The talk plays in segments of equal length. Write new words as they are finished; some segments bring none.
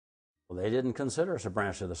They didn't consider us a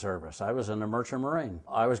branch of the service. I was in the Merchant Marine.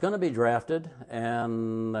 I was going to be drafted,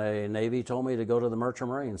 and the Navy told me to go to the Merchant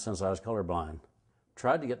Marine since I was colorblind.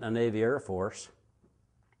 Tried to get in the Navy Air Force,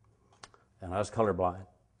 and I was colorblind.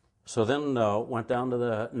 So then went down to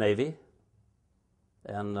the Navy,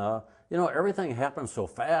 and you know, everything happened so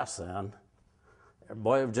fast then.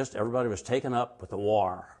 Boy, everybody was taken up with the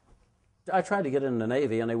war. I tried to get in the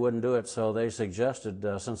Navy, and they wouldn't do it, so they suggested,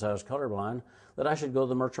 since I was colorblind, that I should go to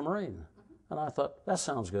the Merchant Marine. And I thought, that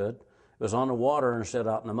sounds good. It was on the water instead of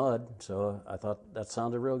out in the mud, so I thought that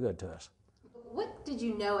sounded real good to us. What did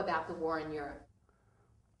you know about the war in Europe?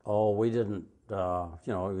 Oh, we didn't, you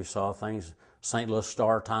know, we saw things, St. Louis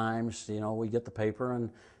Star-Times, you know, we get the paper,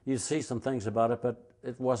 and you'd see some things about it, but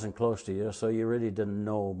it wasn't close to you, so you really didn't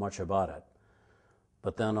know much about it.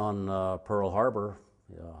 But then on Pearl Harbor,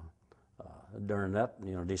 during that,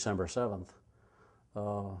 you know, December 7th,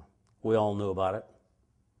 we all knew about it.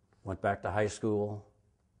 Went back to high school.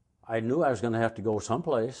 I knew I was going to have to go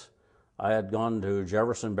someplace. I had gone to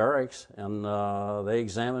Jefferson Barracks, and they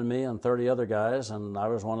examined me and 30 other guys, and I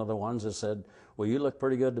was one of the ones that said, well, you look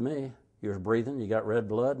pretty good to me. You were breathing, you got red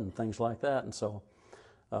blood and things like that. And so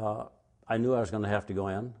I knew I was going to have to go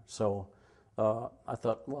in. So I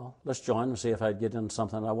thought, well, let's join and see if I'd get into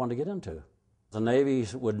something I wanted to get into. The Navy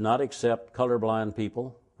would not accept colorblind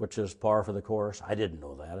people, which is par for the course. I didn't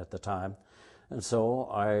know that at the time. And so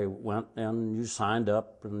I went, and you signed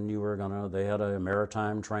up, and you were gonna, they had a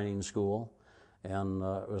maritime training school, and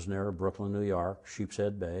it was near Brooklyn, New York,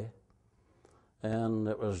 Sheepshead Bay. And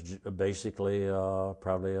it was basically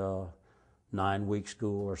probably a 9-week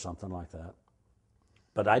school or something like that.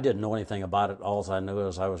 But I didn't know anything about it. All I knew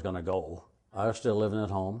is I was gonna go. I was still living at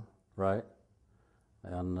home, right?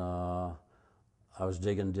 And I was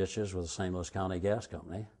digging ditches with the St. Louis County Gas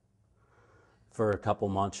Company for a couple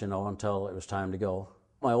months, you know, until it was time to go.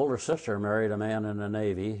 My older sister married a man in the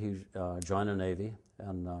Navy. He joined the Navy,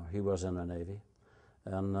 and he was in the Navy.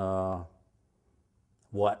 And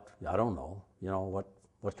what? I don't know. You know,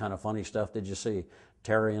 what kind of funny stuff did you see?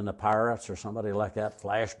 Terry and the Pirates or somebody like that,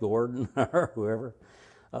 Flash Gordon or whoever.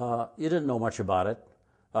 You didn't know much about it.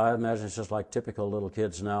 I imagine it's just like typical little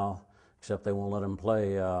kids now, except they won't let them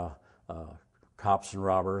play cops and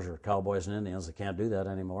robbers or cowboys and Indians. They can't do that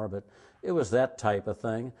anymore, but it was that type of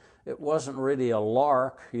thing. It wasn't really a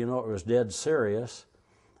lark, you know, it was dead serious.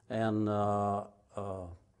 And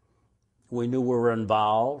we knew we were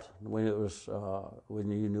involved. We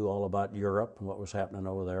knew all about Europe and what was happening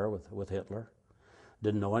over there with Hitler.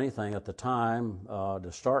 Didn't know anything at the time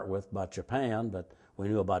to start with about Japan, but we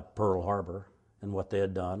knew about Pearl Harbor and what they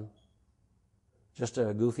had done. Just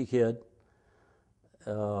a goofy kid.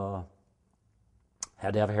 Had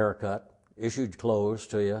to have a haircut, issued clothes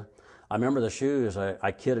to you. I remember the shoes,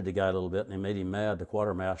 I kidded the guy a little bit, and he made him mad, the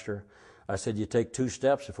quartermaster. I said, you take 2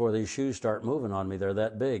 steps before these shoes start moving on me, they're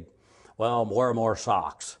that big. Well, wear more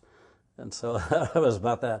socks. And so that was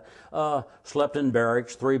about that. Slept in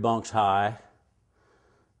barracks, 3 bunks high.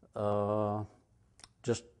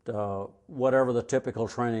 Just whatever the typical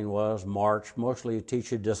training was, march, mostly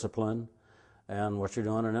teach you discipline and what you're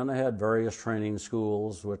doing. And then they had various training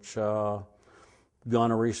schools, which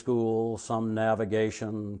gunnery school, some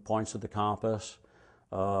navigation, points of the compass,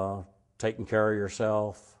 taking care of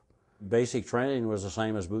yourself. Basic training was the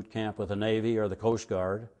same as boot camp with the Navy or the Coast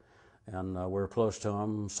Guard, and we were close to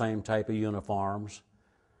them, same type of uniforms.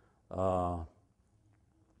 I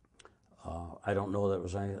don't know that it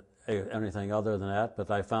was anything other than that,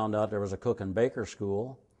 but I found out there was a cook and baker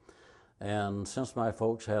school, and since my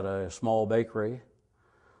folks had a small bakery,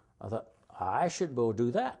 I thought I should go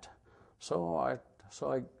do that. So I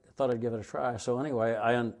thought I'd give it a try. So anyway,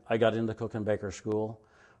 I got into cook and baker school.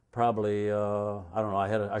 Probably, I don't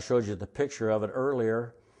know, I showed you the picture of it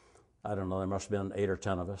earlier. I don't know, there must have been 8 or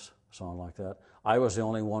 10 of us, something like that. I was the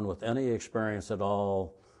only one with any experience at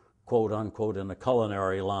all, quote unquote, in the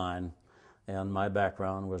culinary line. And my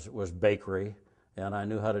background was bakery, and I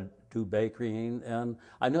knew how to do baking, and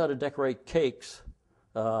I knew how to decorate cakes,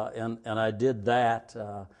 and I did that.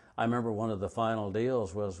 I remember one of the final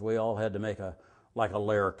deals was we all had to make a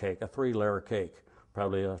layer cake, a 3-layer cake,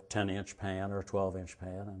 probably a 10-inch pan or a 12-inch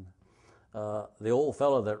pan. And the old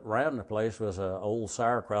fellow that ran the place was an old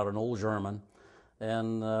sauerkraut, an old German,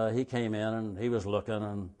 and he came in and he was looking,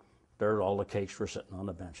 and there all the cakes were sitting on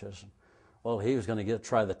the benches. Well, he was going to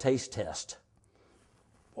try the taste test.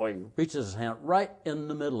 Boy, he reaches his hand right in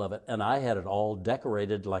the middle of it, and I had it all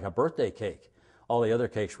decorated like a birthday cake. All the other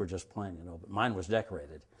cakes were just plain, you know, but mine was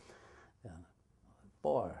decorated. And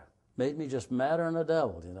boy, made me just madder than the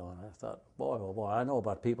devil, you know. And I thought, boy, oh boy, I know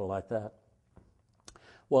about people like that.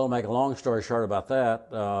 Well, to make a long story short about that,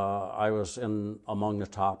 I was in among the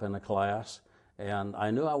top in the class, and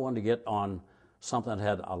I knew I wanted to get on something that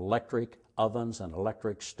had electric ovens and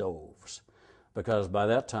electric stoves, because by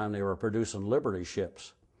that time they were producing Liberty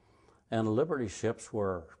ships, and Liberty ships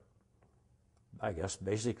were, I guess,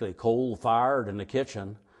 basically coal-fired in the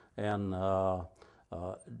kitchen, and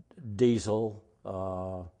diesel,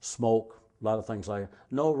 smoke, a lot of things like that.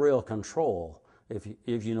 No real control.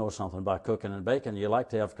 If you know something about cooking and baking, you like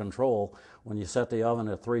to have control. When you set the oven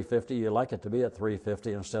at 350, you like it to be at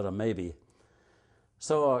 350 instead of maybe.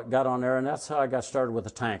 So I got on there, and that's how I got started with the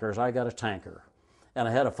tankers. I got a tanker, and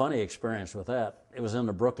I had a funny experience with that. It was in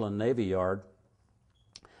the Brooklyn Navy Yard,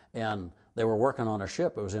 and they were working on a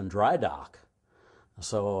ship. It was in dry dock.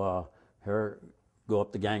 So here, go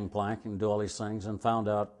up the gangplank and do all these things, and found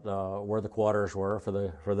out where the quarters were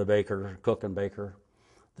for the baker, cook and baker.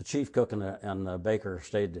 The chief cook and the baker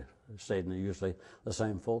stayed in usually the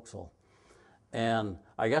same forecastle. And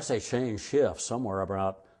I guess they changed shifts somewhere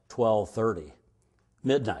about 12:30,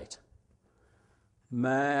 midnight.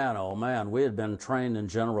 Man, oh man, we had been trained in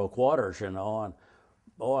general quarters, and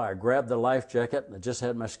boy, I grabbed the life jacket and I just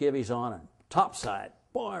had my skivvies on, and topside,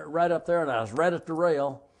 boy, right up there, and I was right at the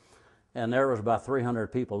rail, and there was about 300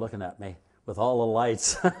 people looking at me with all the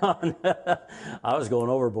lights on. I was going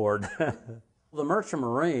overboard. The Merchant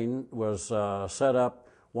Marine was set up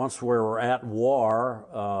once we were at war.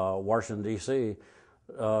 Washington, D.C.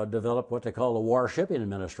 Developed what they call the War Shipping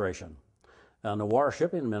Administration. And the War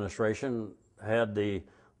Shipping Administration had the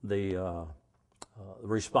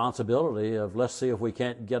responsibility of, let's see if we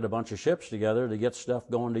can't get a bunch of ships together to get stuff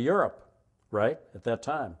going to Europe, right, at that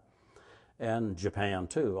time. And Japan,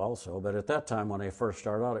 too, also. But at that time, when they first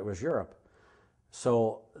started out, it was Europe.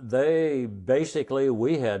 So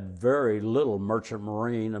we had very little merchant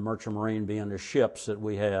marine, the merchant marine being the ships that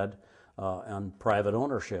we had on private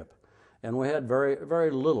ownership. And we had very,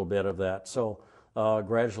 very little bit of that. So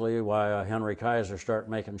gradually, Henry Kaiser started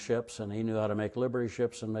making ships, and he knew how to make Liberty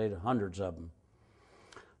ships and made hundreds of them.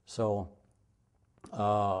 So,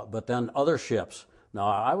 but then other ships. Now,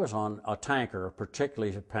 I was on a tanker,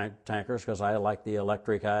 particularly tankers, because I like the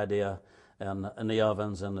electric idea and the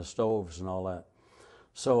ovens and the stoves and all that.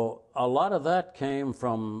 So a lot of that came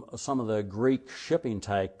from some of the Greek shipping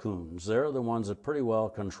tycoons. They're the ones that pretty well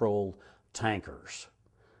controlled tankers,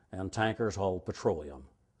 and tankers hold petroleum.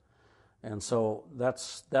 And so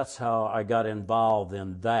that's how I got involved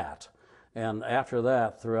in that. And after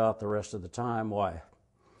that, throughout the rest of the time, I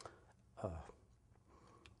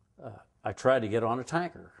tried to get on a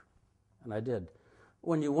tanker, and I did.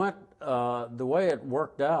 When you went, the way it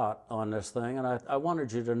worked out on this thing, and I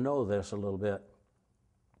wanted you to know this a little bit,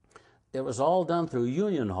 it was all done through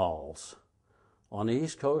union halls. On the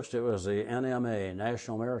East Coast, it was the NMA,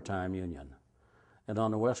 National Maritime Union. And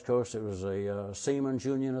on the West Coast, it was the Seamen's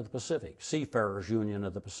Union of the Pacific, Seafarers Union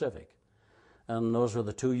of the Pacific. And those were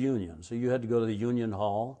the two unions. So you had to go to the union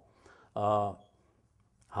hall. How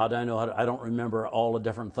did I know I don't remember all the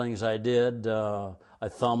different things I did. I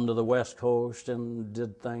thumbed to the West Coast and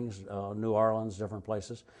did things, New Orleans, different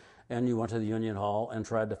places. And you went to the union hall and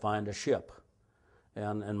tried to find a ship.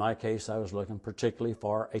 And in my case, I was looking particularly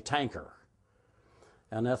for a tanker.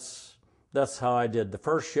 And that's how I did. The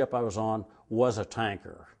first ship I was on was a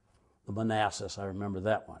tanker, the Manassas. I remember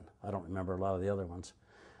that one. I don't remember a lot of the other ones.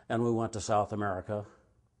 And we went to South America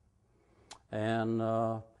and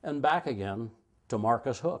back again to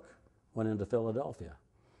Marcus Hook, went into Philadelphia.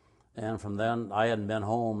 And from then, I hadn't been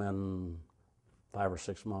home in 5 or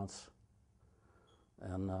 6 months.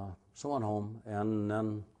 And so went home, and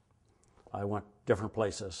then I went different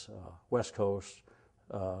places, West Coast,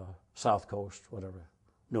 South Coast, whatever,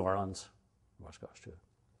 New Orleans, West Coast too.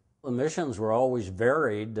 The missions were always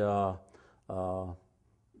varied.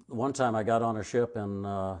 One time I got on a ship in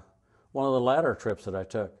one of the latter trips that I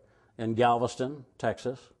took in Galveston,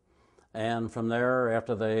 Texas. And from there,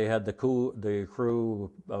 after they had the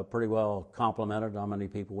crew pretty well complemented how many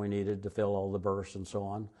people we needed to fill all the berths and so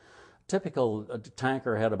on. Typical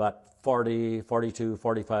tanker had about 40, 42,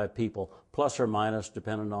 45 people, plus or minus,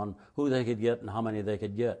 depending on who they could get and how many they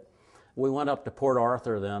could get. We went up to Port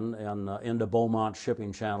Arthur then and into Beaumont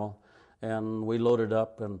Shipping Channel, and we loaded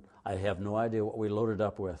up, and I have no idea what we loaded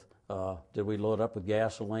up with. Did we load up with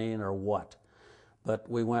gasoline or what? But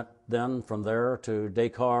we went then from there to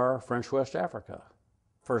Dakar, French West Africa.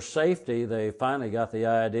 For safety, they finally got the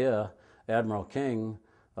idea, Admiral King,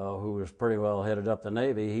 who was pretty well headed up the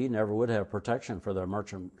Navy, he never would have protection for their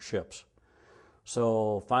merchant ships.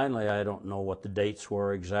 So finally, I don't know what the dates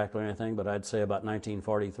were exactly or anything, but I'd say about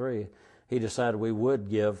 1943, he decided we would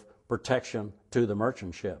give protection to the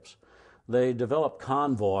merchant ships. they developed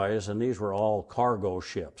convoys, and these were all cargo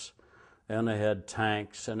ships. And they had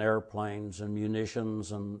tanks and airplanes and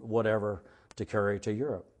munitions and whatever to carry to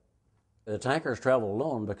Europe. The tankers traveled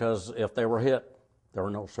alone because if they were hit, there were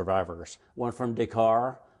no survivors. Went from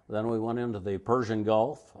Dakar, then we went into the Persian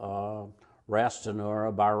Gulf, Ras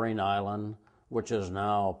Tanura, Bahrain Island, which is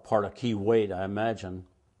now part of Kuwait, I imagine.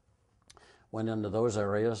 Went into those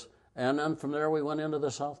areas, and then from there we went into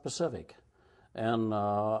the South Pacific. And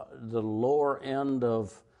the lower end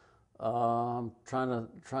of, trying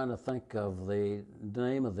to think of the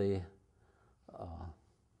name of the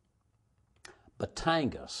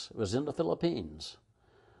Batangas. It was in the Philippines.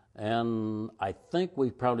 And I think we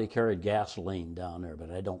probably carried gasoline down there,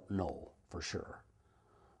 but I don't know for sure.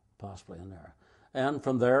 Possibly in there. And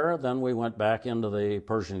from there, then we went back into the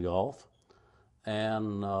Persian Gulf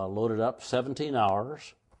and loaded up 17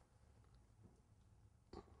 hours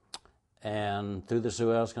and through the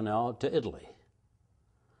Suez Canal to Italy.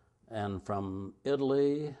 And from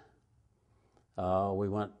Italy, we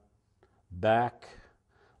went back,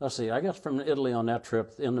 let's see, I guess from Italy on that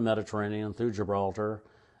trip in the Mediterranean through Gibraltar,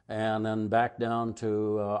 and then back down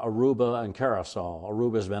to Aruba and Curacao.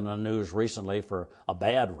 Aruba's been in the news recently for a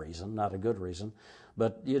bad reason, not a good reason,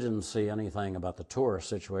 but you didn't see anything about the tourist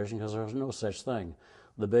situation because there was no such thing.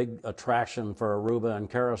 The big attraction for Aruba and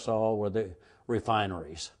Curacao were the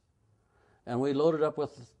refineries. And we loaded up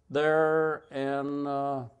with there and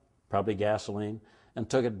probably gasoline and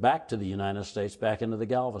took it back to the United States, back into the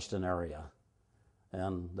Galveston area.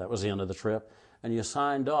 And that was the end of the trip. And you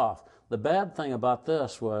signed off. The bad thing about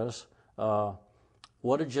this was,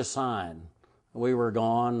 what did you sign? We were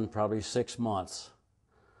gone probably 6 months.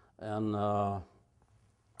 And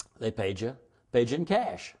they paid you in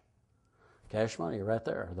cash. Cash money right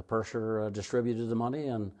there. The purser distributed the money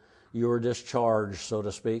and you were discharged, so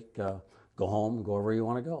to speak. Go home, go wherever you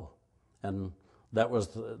want to go. And that was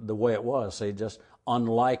the way it was. They just,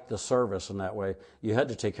 unlike the service in that way, you had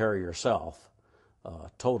to take care of yourself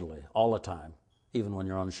totally, all the time. Even when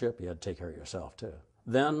you're on the ship, you had to take care of yourself too.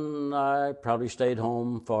 Then I probably stayed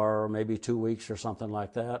home for maybe 2 weeks or something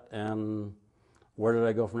like that. And where did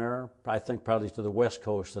I go from there? I think probably to the West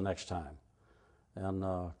Coast the next time. And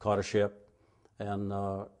caught a ship. And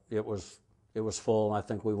it was full. I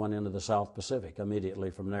think we went into the South Pacific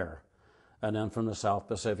immediately from there. And then from the South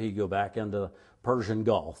Pacific, you go back into Persian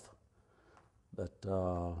Gulf. But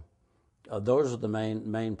those are the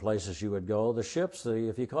main places you would go. The ships,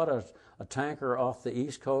 if you caught a tanker off the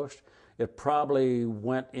East Coast, it probably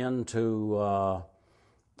went into,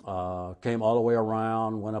 came all the way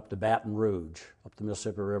around, went up to Baton Rouge, up the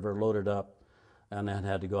Mississippi River, loaded up, and then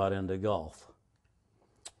had to go out into the Gulf.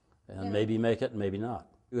 And maybe make it, maybe not.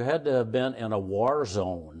 You had to have been in a war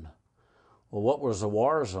zone. Well, what was a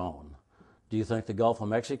war zone? Do you think the Gulf of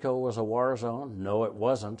Mexico was a war zone? No, it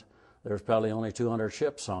wasn't. There's probably only 200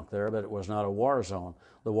 ships sunk there, but it was not a war zone.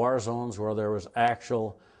 The war zones where there was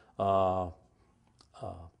actual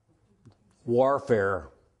warfare.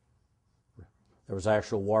 There was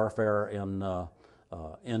actual warfare in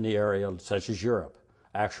the area, such as Europe.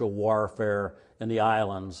 Actual warfare in the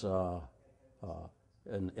islands in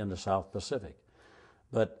the South Pacific.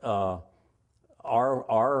 But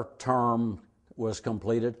our term was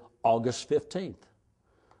completed August 15th.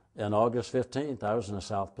 And August 15th, I was in the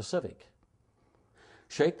South Pacific.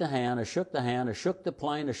 Shake the hand, I shook the hand, I shook the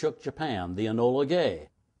plane, I shook Japan, the Enola Gay.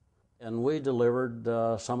 And we delivered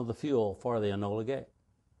some of the fuel for the Enola Gay.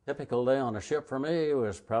 Typical day on a ship for me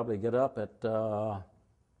was probably get up at,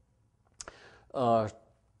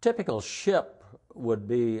 typical ship would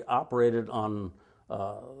be operated on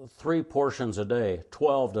 3 portions a day.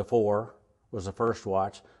 12 to 4 was the first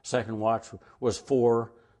watch. Second watch was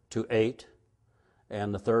 4 to 8.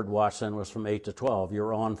 And the third watch then was from 8 to 12. You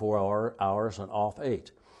were on 4 hours and off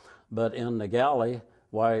 8. But in the galley,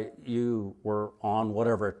 why, you were on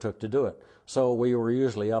whatever it took to do it. So we were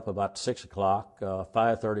usually up about 6 o'clock,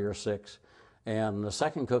 5:30 or 6. And the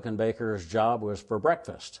second cook and baker's job was for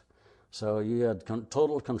breakfast. So you had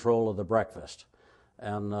total control of the breakfast.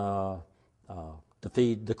 And to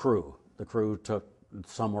feed the crew. The crew took,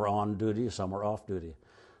 some were on duty, some were off duty.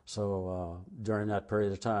 So during that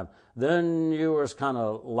period of time. Then you was kind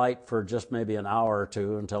of light for just maybe an hour or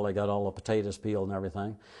two until they got all the potatoes peeled and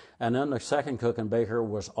everything. And then the second cook and baker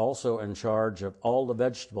was also in charge of all the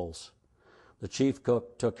vegetables. The chief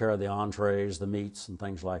cook took care of the entrees, the meats, and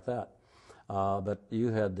things like that. But you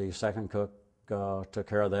had the second cook took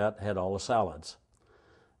care of that, had all the salads.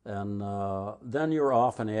 And then you were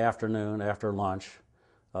off in the afternoon after lunch,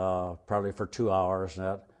 probably for 2 hours.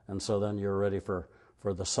 And so then you're ready for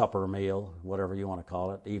the supper meal, whatever you want to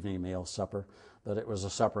call it, evening meal, supper. but it was a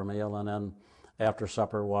supper meal, and then after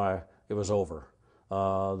supper, why, it was over.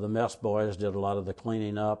 The mess boys did a lot of the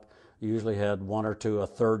cleaning up. You usually had one or two, a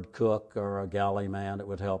third cook or a galley man that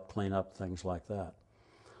would help clean up, things like that.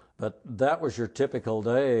 But that was your typical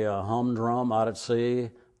day, humdrum, out at sea,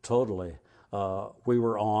 totally. We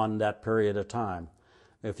were on that period of time.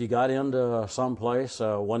 If you got into some place,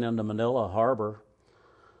 went into Manila Harbor,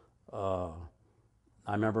 I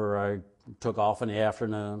remember I took off in the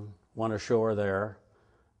afternoon, went ashore there,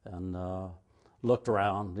 and looked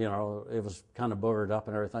around. You know, it was kind of boogered up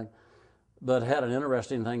and everything. But had an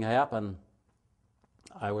interesting thing happen.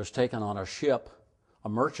 I was taken on a ship, a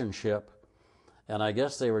merchant ship, and I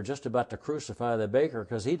guess they were just about to crucify the baker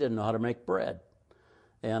because he didn't know how to make bread.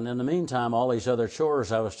 And in the meantime, all these other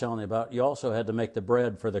chores I was telling you about, you also had to make the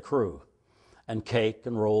bread for the crew, and cake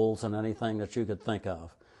and rolls and anything that you could think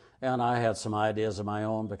of. And I had some ideas of my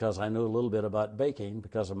own because I knew a little bit about baking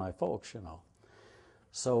because of my folks, you know.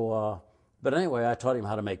 So, but anyway, I taught him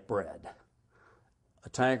how to make bread.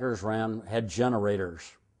 Tankers had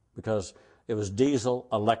generators because it was diesel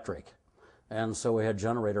electric. And so we had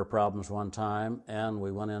generator problems one time, and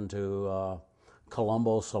we went into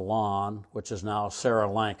Colombo, Ceylon, which is now Sri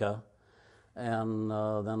Lanka, and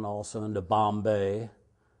then also into Bombay,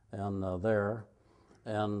 and there.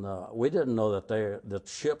 And we didn't know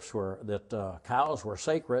that cows were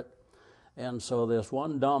sacred. And so this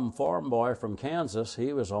one dumb farm boy from Kansas,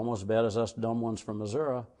 he was almost as bad as us dumb ones from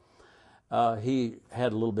Missouri. He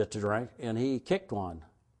had a little bit to drink, and he kicked one.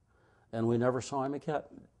 And we never saw him again.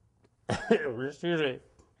 Excuse me.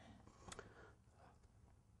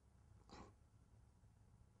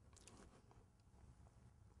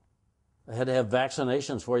 They had to have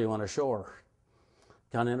vaccinations for you on ashore.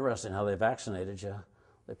 Kind of interesting how they vaccinated you.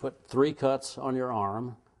 They put 3 cuts on your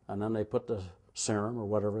arm, and then they put the serum or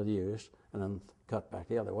whatever they used, and then cut back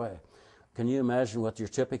the other way. Can you imagine what your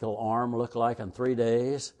typical arm looked like in 3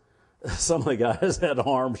 days? Some of the guys had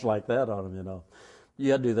arms like that on them, you know.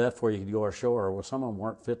 You had to do that before you could go ashore. Well, some of them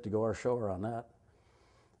weren't fit to go ashore on that.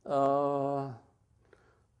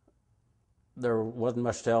 There wasn't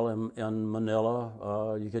much to tell in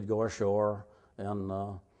Manila. You could go ashore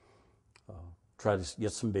and try to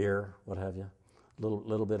get some beer, what have you.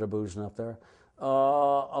 Little bit of boozing up there.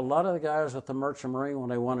 A lot of the guys at the Merchant Marine, when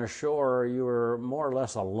they went ashore, you were more or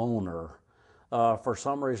less a loner. For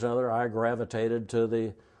some reason or other, I gravitated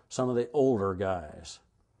to some of the older guys.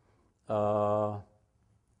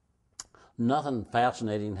 Nothing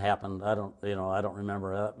fascinating happened. I don't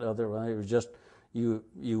remember that. It was just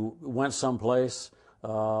you went someplace,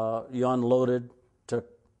 you unloaded, took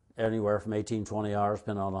anywhere from 18, 20 hours,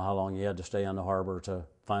 depending on how long you had to stay in the harbor to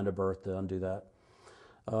find a berth to undo that.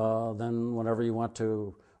 Then whenever you went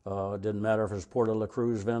to, didn't matter if it was Puerto La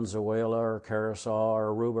Cruz, Venezuela, or Curacao,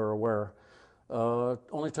 or Aruba, or where,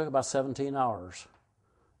 only took about 17 hours.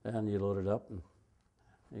 And you loaded up and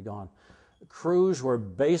you're gone. Crews were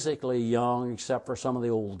basically young except for some of the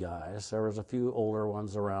old guys. There was a few older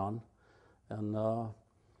ones around. And,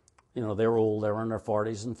 they were old. They were in their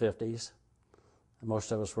 40s and 50s. And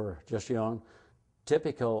most of us were just young.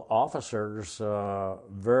 Typical officers,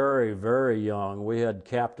 very, very young. We had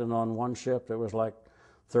captain on one ship that was like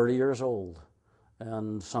 30 years old.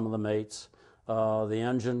 And some of the mates. The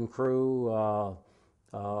engine crew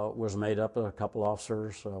was made up of a couple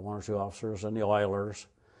officers, 1 or 2 officers, and the oilers.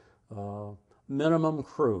 Minimum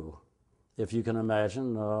crew, if you can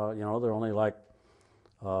imagine. There are only like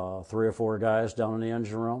 3 or 4 guys down in the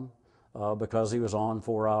engine room because he was on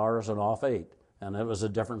 4 hours and off 8. And it was a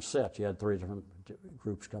different set. You had 3 different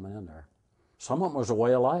groups coming in there. Some of them was a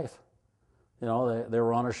way of life. They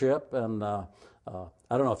were on a ship, and I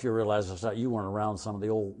don't know if you realize this, you weren't around some of the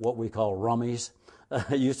old, what we call rummies.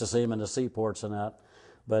 I used to see them in the seaports and that.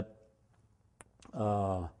 But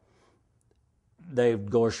they'd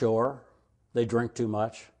go ashore, they drink too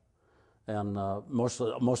much, and most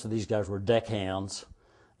of these guys were deckhands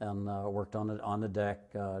and worked on the deck.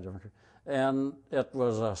 And it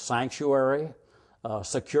was a sanctuary,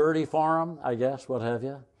 security for them, I guess, what have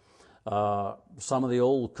you. Some of the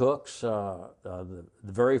old cooks, the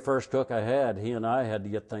very first cook I had, he and I had to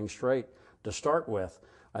get things straight to start with.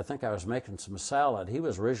 I think I was making some salad. He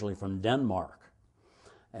was originally from Denmark.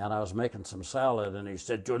 And I was making some salad, and he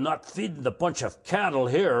said, "You're not feeding the bunch of cattle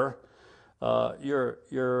here.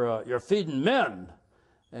 You're feeding men."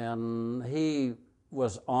 And he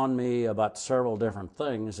was on me about several different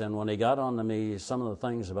things. And when he got on to me, some of the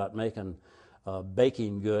things about making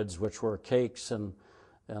baking goods, which were cakes and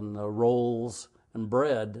rolls and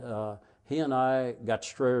bread, he and I got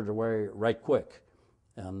squared away right quick.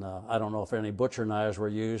 And I don't know if any butcher knives were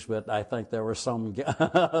used, but I think there were some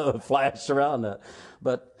flashed around that.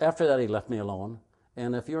 But after that, he left me alone.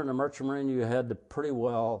 And if you were in the Merchant Marine, you had to pretty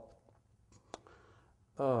well,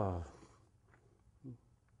 I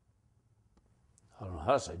don't know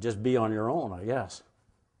how to say, just be on your own, I guess.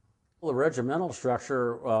 Well, the regimental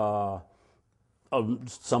structure,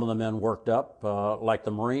 some of the men worked up, like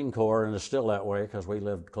the Marine Corps, and it's still that way because we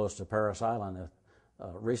lived close to Parris Island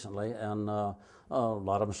recently, and a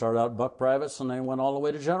lot of them started out buck privates and they went all the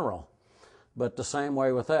way to general. But the same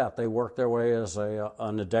way with that, they worked their way as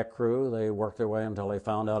on the deck crew. They worked their way until they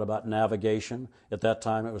found out about navigation. At that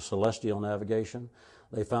time, it was celestial navigation.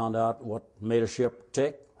 They found out what made a ship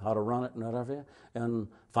tick, how to run it, and whatever, and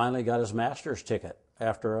finally got his master's ticket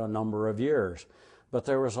after a number of years. But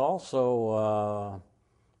there was also,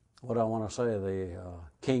 what I want to say, the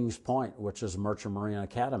Kings Point, which is Merchant Marine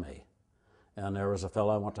Academy. And there was a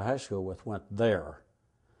fellow I went to high school with, went there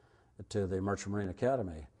to the Merchant Marine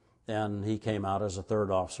Academy. And he came out as a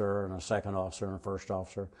third officer and a second officer and a first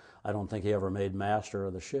officer. I don't think he ever made master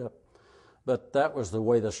of the ship. But that was the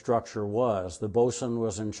way the structure was. The bosun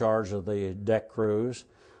was in charge of the deck crews.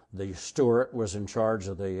 The steward was in charge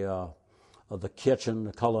of the kitchen,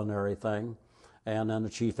 the culinary thing. And then the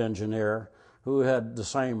chief engineer, who had the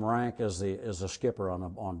same rank as the skipper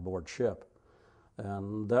on board ship.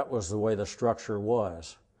 And that was the way the structure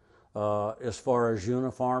was. As far as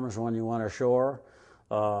uniforms when you went ashore,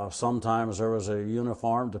 sometimes there was a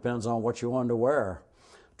uniform, depends on what you wanted to wear.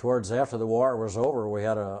 Towards after the war was over, we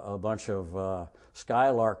had a bunch of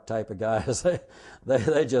Skylark type of guys.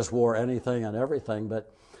 they just wore anything and everything.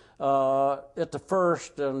 But at the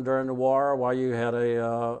first and during the war, while you had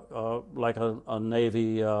like a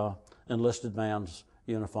Navy enlisted man's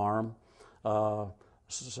uniform,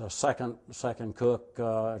 second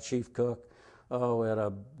cook, chief cook, we had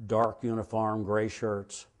a dark uniform, gray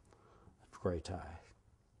shirts, gray tie.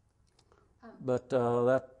 But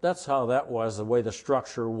that's how that was, the way the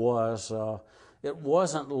structure was. It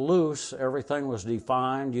wasn't loose. Everything was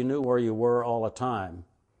defined. You knew where you were all the time.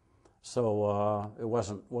 So it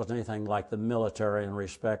wasn't anything like the military in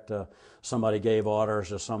respect to somebody gave orders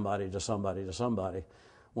to somebody, to somebody, to somebody.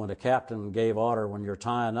 When the captain gave order, when you're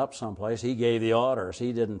tying up someplace, he gave the orders.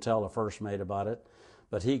 He didn't tell the first mate about it,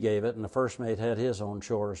 but he gave it, and the first mate had his own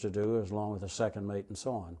chores to do, as long with the second mate and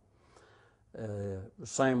so on.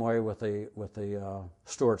 Same way with the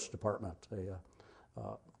stewards department. They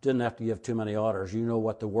didn't have to give too many orders. You know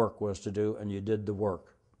what the work was to do, and you did the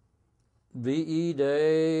work. VE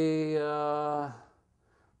Day,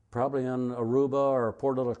 probably in Aruba or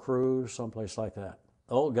Port de la Cruz, someplace like that.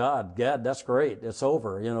 Oh God, that's great. It's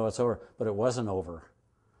over. It's over. But it wasn't over.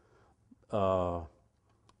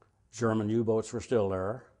 German U-boats were still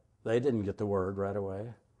there. They didn't get the word right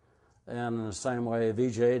away. And in the same way,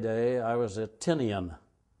 VJ Day, I was at Tinian.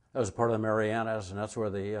 That was part of the Marianas, and that's where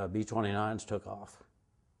the B-29s took off.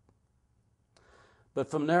 But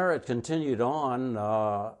from there, it continued on.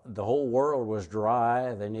 The whole world was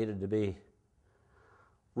dry. They needed to be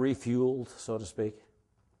refueled, so to speak.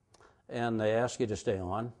 And they asked you to stay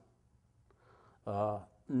on.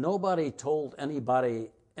 Nobody told anybody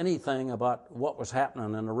anything about what was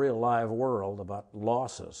happening in the real live world, about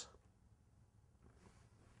losses.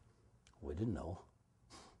 We didn't know.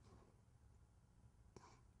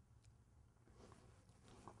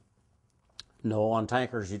 No, on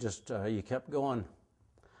tankers, you kept going.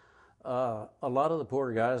 A lot of the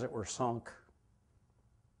poor guys that were sunk,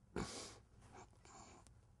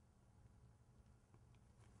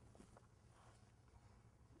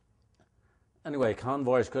 anyway,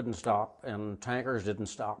 convoys couldn't stop, and tankers didn't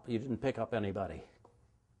stop. You didn't pick up anybody.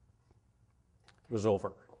 It was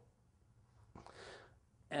over.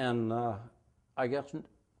 And I guess,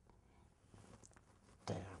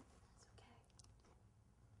 damn.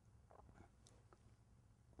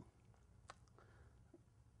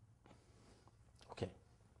 Okay.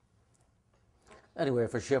 Anyway,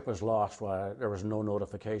 if a ship was lost, why, there was no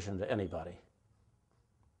notification to anybody.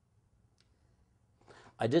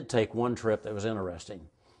 I did take one trip that was interesting.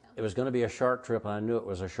 It was going to be a shark trip, and I knew it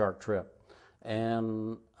was a shark trip.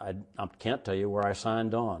 And I can't tell you where I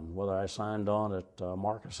signed on, whether I signed on at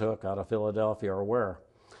Marcus Hook out of Philadelphia or where.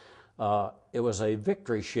 It was a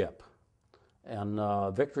victory ship.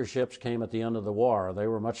 And victory ships came at the end of the war. They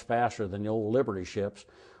were much faster than the old Liberty ships.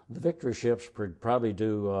 The victory ships could probably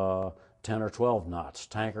do 10 or 12 knots.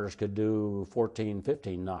 Tankers could do 14,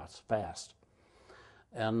 15 knots fast.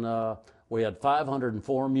 And we had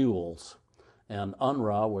 504 mules. And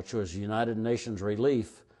UNRWA, which was United Nations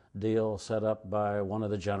Relief deal set up by one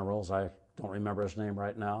of the generals, I don't remember his name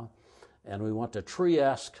right now, and we went to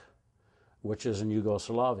Trieste, which is in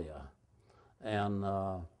Yugoslavia. And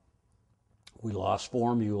we lost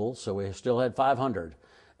 4 mules, so we still had 500.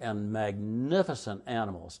 And magnificent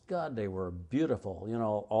animals. God, they were beautiful. You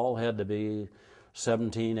know, all had to be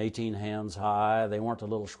 17, 18 hands high. They weren't the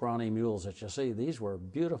little scrawny mules that you see. These were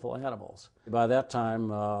beautiful animals. By that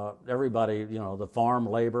time, everybody, you know, the farm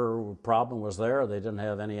labor problem was there. They didn't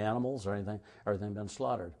have any animals or anything. Everything had been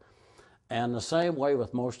slaughtered. And the same way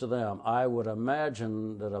with most of them. I would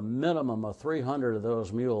imagine that a minimum of 300 of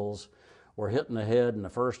those mules were hit in the head in the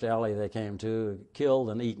first alley they came to, killed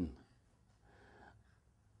and eaten.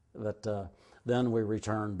 But then we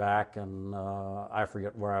returned back, and I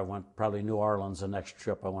forget where I went, probably New Orleans the next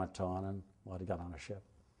trip I went on, and well, I got on a ship.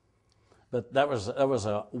 But that was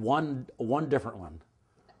a one different one.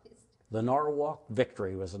 The Norwalk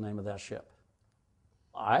Victory was the name of that ship.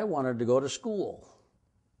 I wanted to go to school,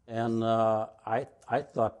 and I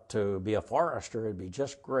thought to be a forester would be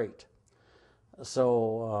just great.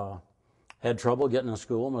 So had trouble getting to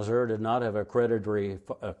school. Missouri did not have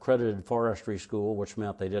accredited forestry school, which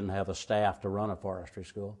meant they didn't have a staff to run a forestry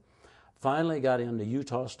school. Finally got into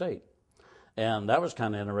Utah State. And that was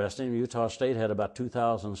kind of interesting. Utah State had about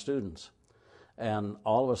 2,000 students. And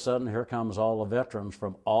all of a sudden, here comes all the veterans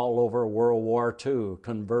from all over World War II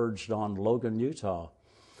converged on Logan, Utah.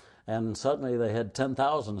 And suddenly they had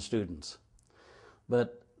 10,000 students.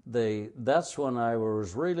 But that's when I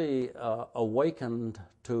was really awakened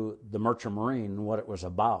to the Merchant Marine and what it was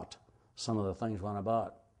about. Some of the things went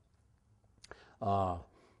about. I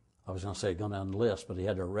was going to say going to enlist, but he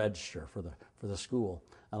had to register for the school,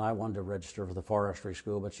 and I wanted to register for the forestry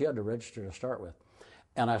school, but you had to register to start with.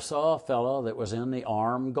 And I saw a fellow that was in the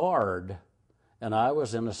armed guard, and I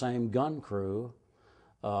was in the same gun crew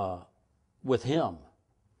with him.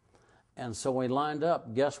 And so we lined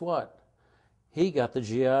up. Guess what? He got the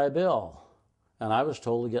GI Bill, and I was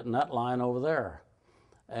told to get in that line over there.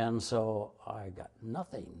 And so I got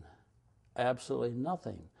nothing, absolutely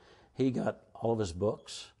nothing. He got all of his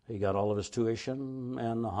books, he got all of his tuition,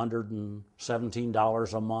 and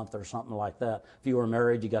 $117 a month or something like that. If you were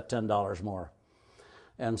married, you got $10 more.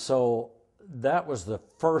 And so that was the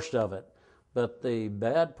first of it. But the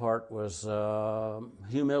bad part was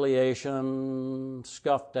humiliation,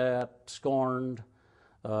 scoffed at, scorned.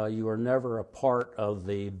 You were never a part of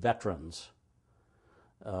the veterans.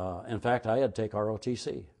 In fact, I had to take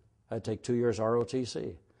ROTC. I had to take 2 years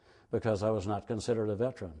ROTC because I was not considered a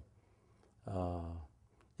veteran,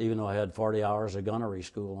 even though I had 40 hours of gunnery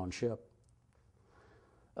school on ship.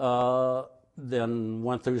 Then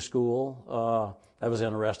went through school. That was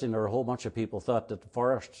interesting. There were a whole bunch of people thought that the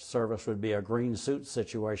Forest Service would be a green suit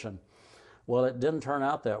situation. Well, it didn't turn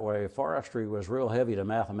out that way. Forestry was real heavy to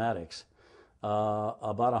mathematics.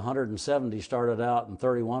 About 170 started out, and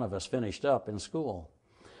 31 of us finished up in school.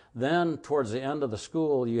 Then, towards the end of the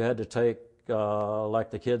school, you had to take,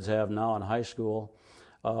 like the kids have now in high school,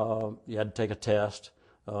 you had to take a test.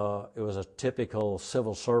 It was a typical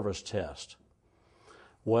civil service test.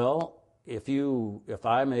 Well, if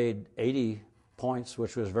I made 80 points,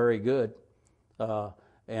 which was very good,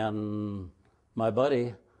 and my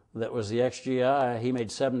buddy that was the ex-GI, he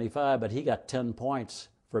made 75, but he got 10 points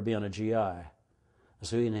for being a GI.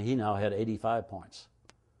 So he now had 85 points.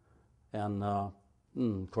 And of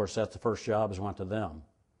course, that's the first jobs went to them.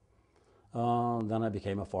 Then I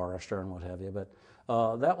became a forester and what have you. But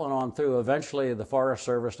that went on through. Eventually, the Forest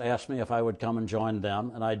Service asked me if I would come and join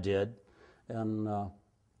them, and I did. And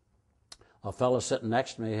a fellow sitting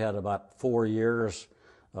next to me had about 4 years.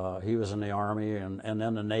 He was in the Army and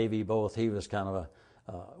then the Navy both. He was kind of a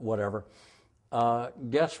whatever.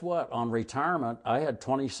 Guess what? On retirement, I had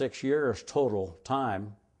 26 years total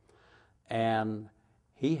time, and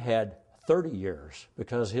he had 30 years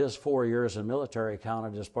because his 4 years in military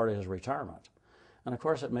counted as part of his retirement. And of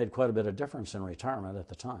course, it made quite a bit of difference in retirement at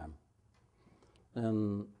the time.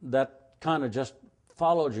 And that kind of just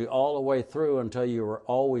followed you all the way through until you were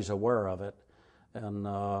always aware of it. And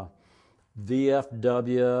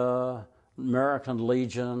VFW, American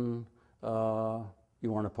Legion,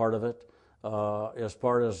 you weren't a part of it. As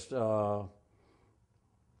part as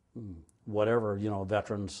whatever,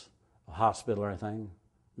 veterans hospital or anything.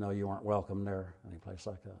 No, you weren't welcome there, any place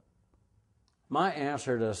like that. My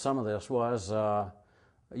answer to some of this was,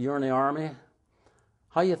 you're in the Army,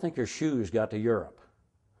 how do you think your shoes got to Europe?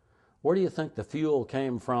 Where do you think the fuel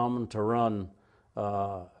came from to run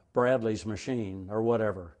Bradley's machine or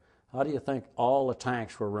whatever? How do you think all the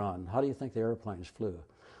tanks were run? How do you think the airplanes flew?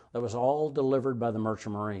 That was all delivered by the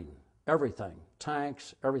Merchant Marine. Everything,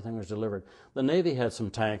 tanks, everything was delivered. The Navy had some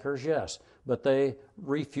tankers, yes, but they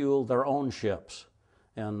refueled their own ships.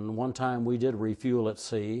 And one time we did refuel at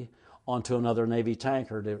sea onto another Navy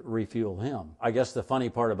tanker to refuel him. I guess the funny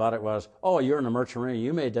part about it was, oh, you're in the Merchant Marine,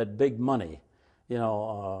 you made that big money,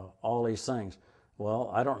 all these things.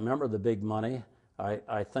 Well, I don't remember the big money.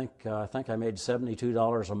 I think I made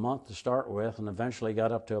 $72 a month to start with, and eventually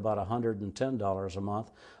got up to about $110 a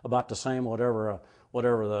month, about the same whatever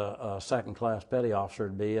the second class petty officer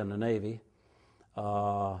would be in the Navy.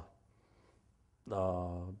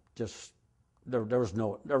 There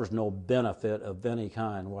was no benefit of any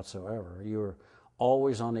kind whatsoever. You were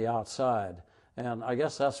always on the outside, and I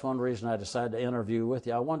guess that's one reason I decided to interview with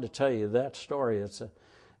you. I wanted to tell you that story.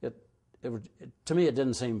 To me, it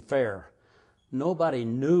didn't seem fair. Nobody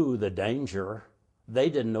knew the danger. They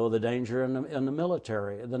didn't know the danger in the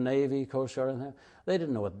military, the Navy, Coast Guard, and they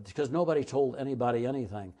didn't know it because nobody told anybody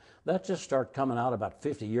anything. That just started coming out about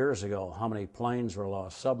 50 years ago, how many planes were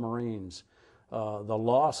lost, submarines. The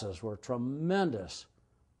losses were tremendous.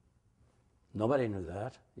 Nobody knew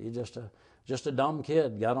that. You just a dumb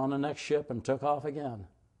kid got on the next ship and took off again.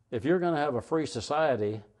 If you're going to have a free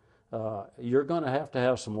society, you're going to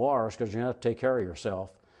have some wars because you have to take care of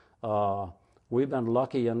yourself. We've been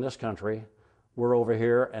lucky in this country. We're over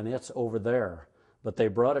here and it's over there. But they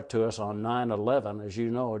brought it to us on 9/11, as you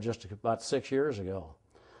know, just about 6 years ago.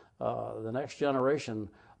 The next generation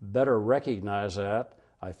better recognize that.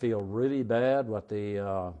 I feel really bad what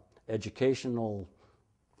the educational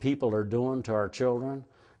people are doing to our children.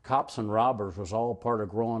 Cops and robbers was all part of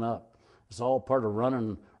growing up. It's all part of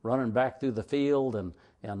running back through the field and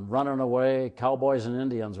running away. Cowboys and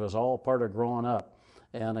Indians was all part of growing up.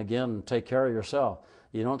 And again, take care of yourself.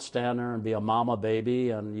 You don't stand there and be a mama baby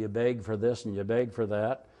and you beg for this and you beg for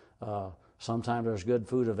that. Sometimes there's good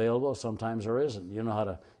food available, sometimes there isn't. You know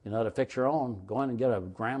how to fix your own. Go in and get a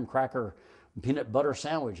graham cracker peanut butter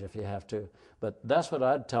sandwich if you have to. But that's what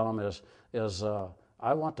I'd tell them is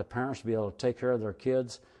I want the parents to be able to take care of their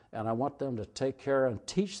kids, and I want them to take care and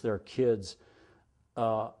teach their kids.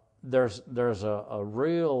 There's a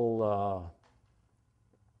real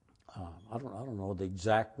I don't know the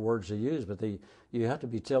exact words to use, but you have to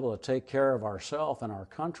be able to take care of ourselves and our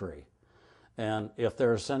country. And if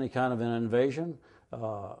there's any kind of an invasion,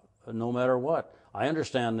 no matter what. I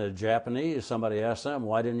understand the Japanese, somebody asked them,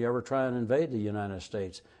 why didn't you ever try and invade the United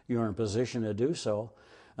States? You were in a position to do so.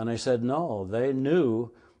 And they said no, they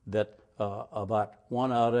knew that about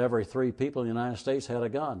 1 out of every 3 people in the United States had a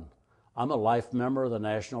gun. I'm a life member of the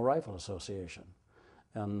National Rifle Association.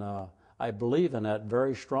 And I believe in that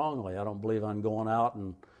very strongly. I don't believe I'm going out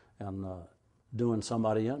and doing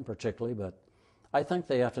somebody in particularly, but I think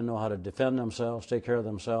they have to know how to defend themselves, take care of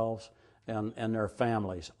themselves, and their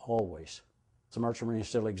families, always. The Merchant Marine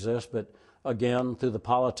still exists, but again, through the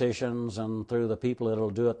politicians and through the people that'll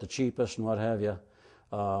do it the cheapest and what have you,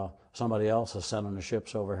 somebody else is sending the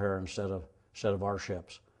ships over here instead of our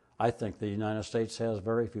ships. I think the United States has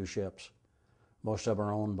very few ships. Most of them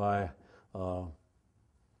are owned by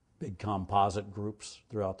big composite groups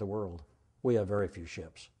throughout the world. We have very few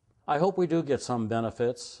ships. I hope we do get some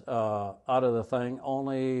benefits out of the thing,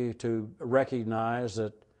 only to recognize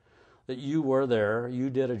that you were there, you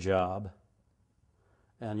did a job,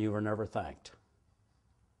 and you were never thanked.